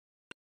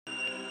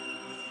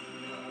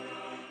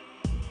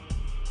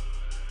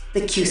The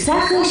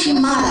Kyusaku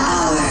Shimada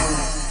Hour.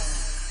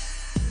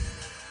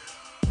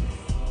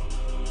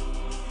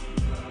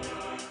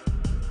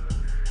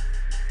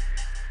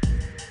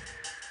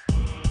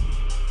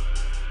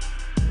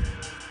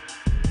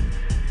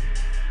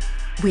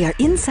 We are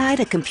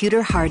inside a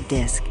computer hard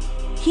disk.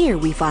 Here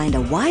we find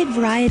a wide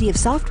variety of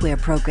software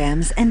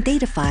programs and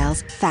data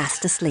files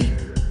fast asleep.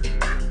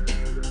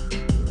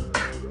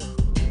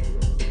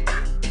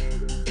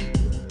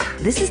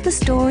 This is the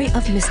story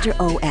of Mr.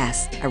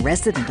 OS, a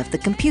resident of the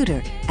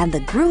computer, and the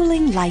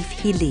grueling life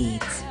he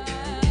leads.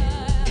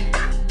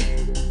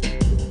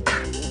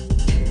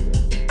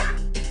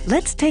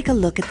 Let's take a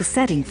look at the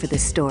setting for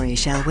this story,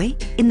 shall we?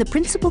 In the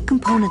principal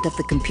component of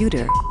the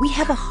computer, we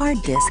have a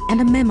hard disk and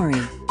a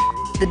memory.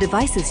 The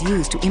devices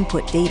used to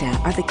input data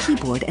are the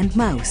keyboard and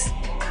mouse.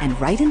 And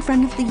right in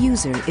front of the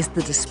user is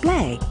the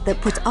display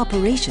that puts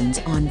operations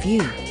on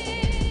view.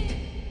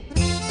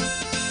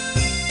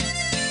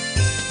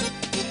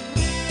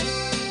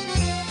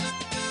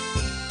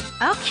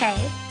 Okay,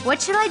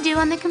 what should I do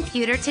on the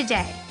computer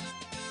today?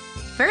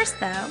 First,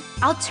 though,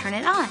 I'll turn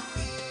it on.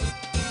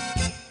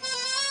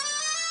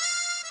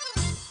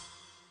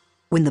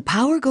 When the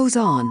power goes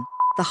on,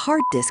 the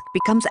hard disk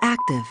becomes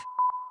active.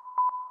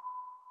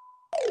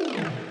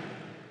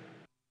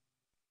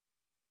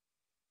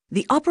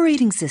 The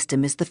operating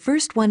system is the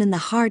first one in the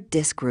hard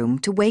disk room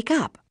to wake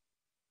up.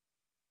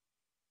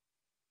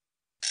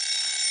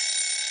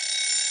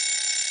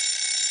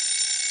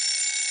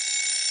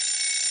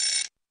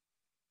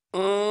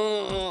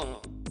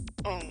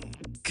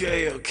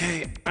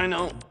 Okay, I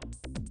know.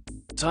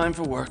 Time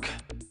for work.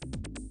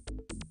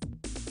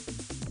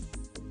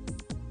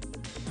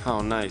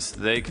 How nice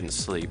they can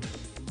sleep.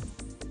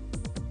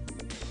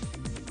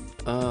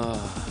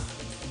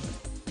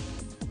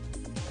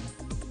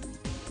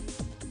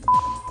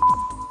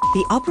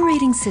 The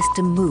operating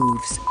system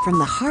moves from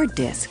the hard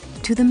disk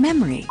to the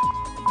memory.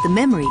 The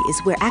memory is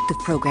where active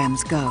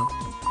programs go.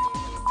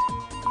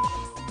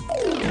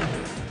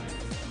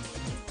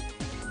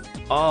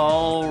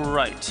 All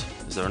right.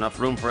 Is there enough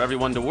room for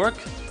everyone to work?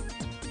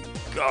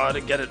 Gotta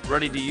get it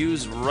ready to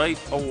use right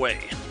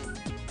away.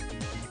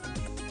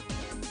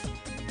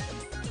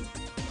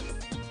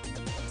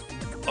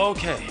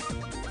 Okay.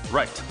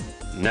 Right.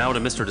 Now to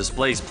Mr.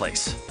 Display's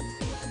place.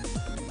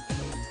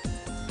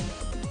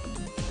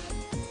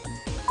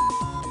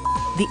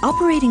 The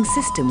operating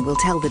system will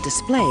tell the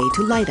display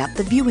to light up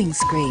the viewing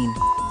screen.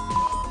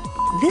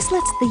 This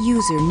lets the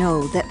user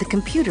know that the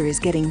computer is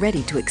getting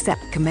ready to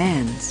accept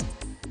commands.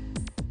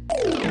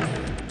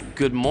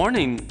 Good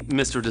morning,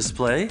 Mr.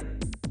 Display.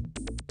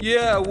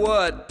 Yeah,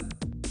 what?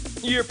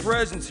 Your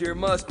presence here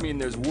must mean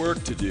there's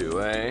work to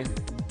do, eh?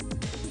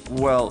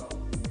 Well,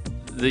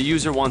 the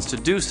user wants to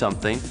do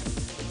something,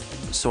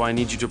 so I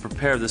need you to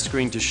prepare the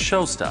screen to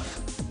show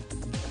stuff.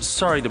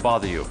 Sorry to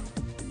bother you.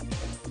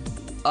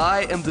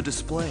 I am the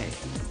display.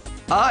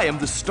 I am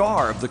the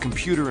star of the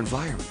computer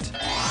environment.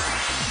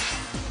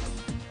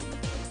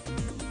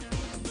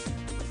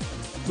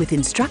 With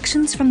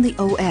instructions from the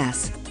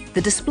OS, the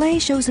display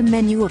shows a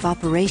menu of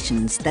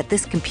operations that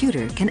this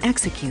computer can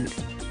execute.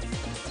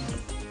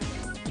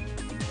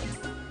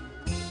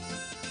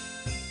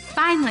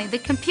 Finally, the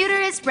computer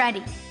is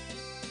ready.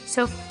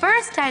 So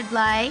first I'd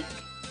like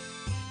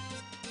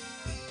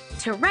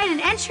to write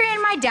an entry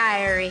in my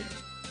diary.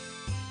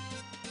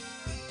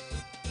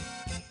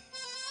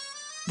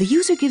 The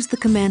user gives the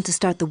command to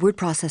start the word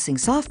processing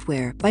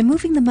software by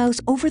moving the mouse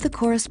over the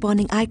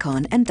corresponding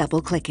icon and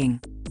double-clicking.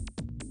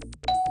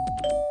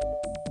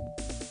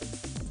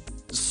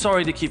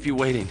 Sorry to keep you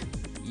waiting.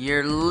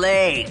 You're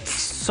late.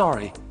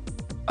 Sorry.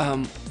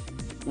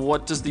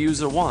 What does the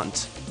user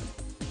want?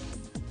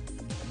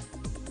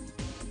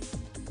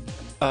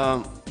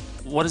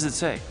 What does it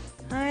say?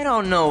 I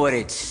don't know what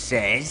it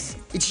says.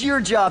 It's your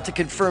job to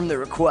confirm the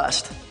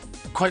request.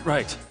 Quite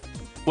right.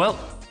 Well,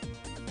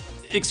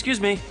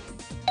 excuse me.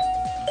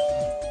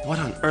 What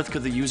on earth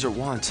could the user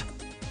want?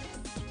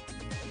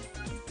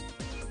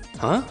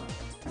 Huh?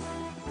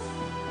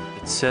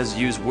 It says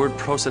use word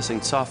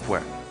processing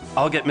software.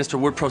 I'll get Mr.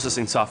 Word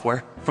Processing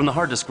Software from the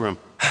hard disk room.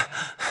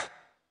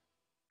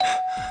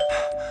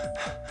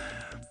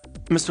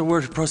 Mr.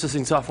 Word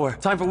Processing Software,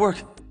 time for work.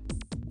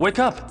 Wake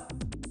up.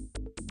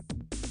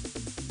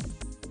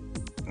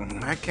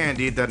 I can't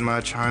eat that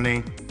much,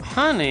 honey.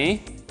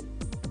 Honey?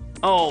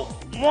 Oh,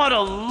 what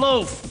a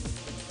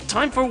loaf.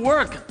 Time for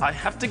work. I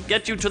have to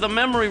get you to the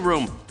memory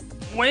room.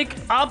 Wake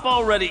up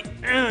already.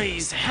 Ugh,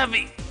 he's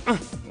heavy.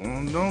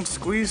 Don't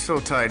squeeze so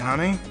tight,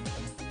 honey.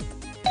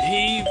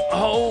 Heave,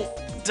 ho,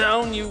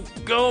 down you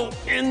go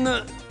in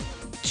the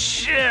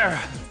chair.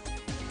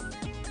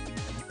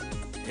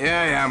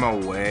 Yeah, I'm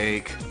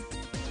awake.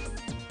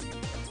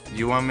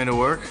 You want me to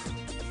work?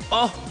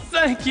 Oh,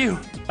 thank you.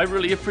 I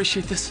really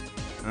appreciate this.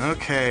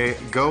 Okay,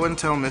 go and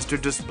tell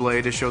Mr.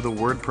 Display to show the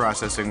word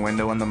processing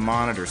window on the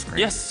monitor screen.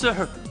 Yes,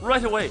 sir.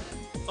 Right away.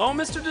 Oh,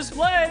 Mr.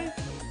 Display!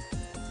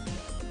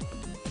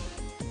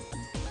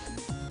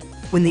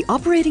 When the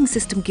operating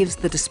system gives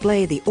the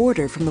display the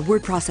order from the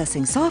word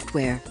processing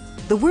software,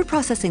 the word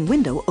processing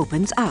window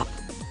opens up.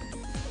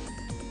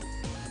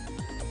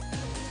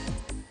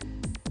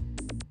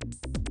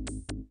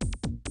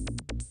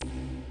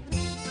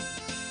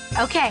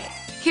 Okay,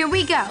 here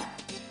we go.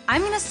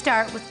 I'm gonna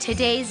start with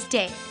today's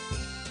date.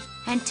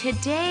 And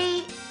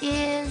today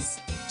is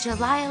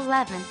July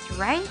 11th,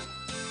 right?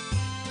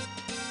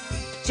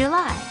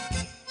 July.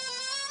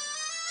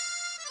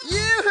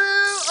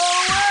 Yoo-hoo!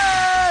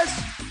 OS!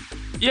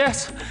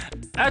 Yes,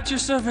 at your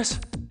service.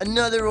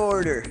 Another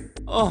order.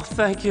 Oh,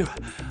 thank you.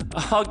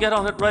 I'll get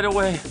on it right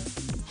away.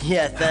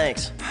 Yeah,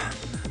 thanks.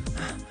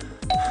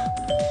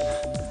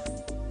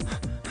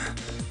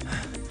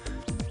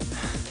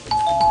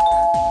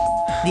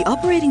 The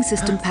operating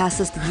system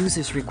passes the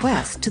user's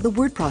request to the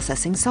word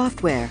processing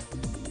software.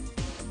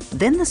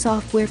 Then the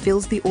software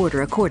fills the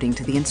order according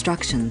to the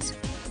instructions.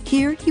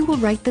 Here you will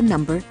write the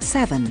number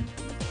 7.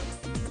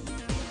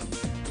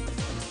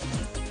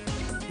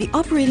 The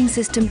operating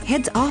system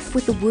heads off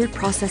with the word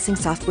processing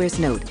software's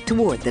note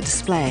toward the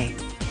display.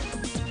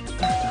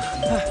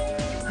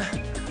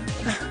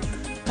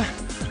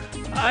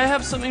 I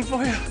have something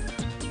for you.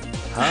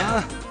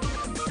 Huh?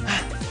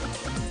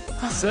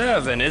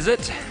 7, is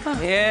it?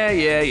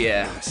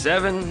 Yeah.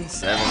 7.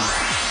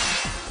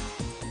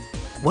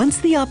 Once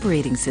the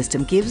operating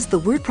system gives the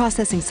word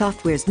processing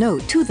software's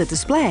note to the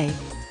display,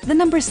 the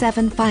number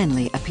 7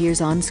 finally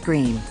appears on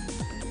screen.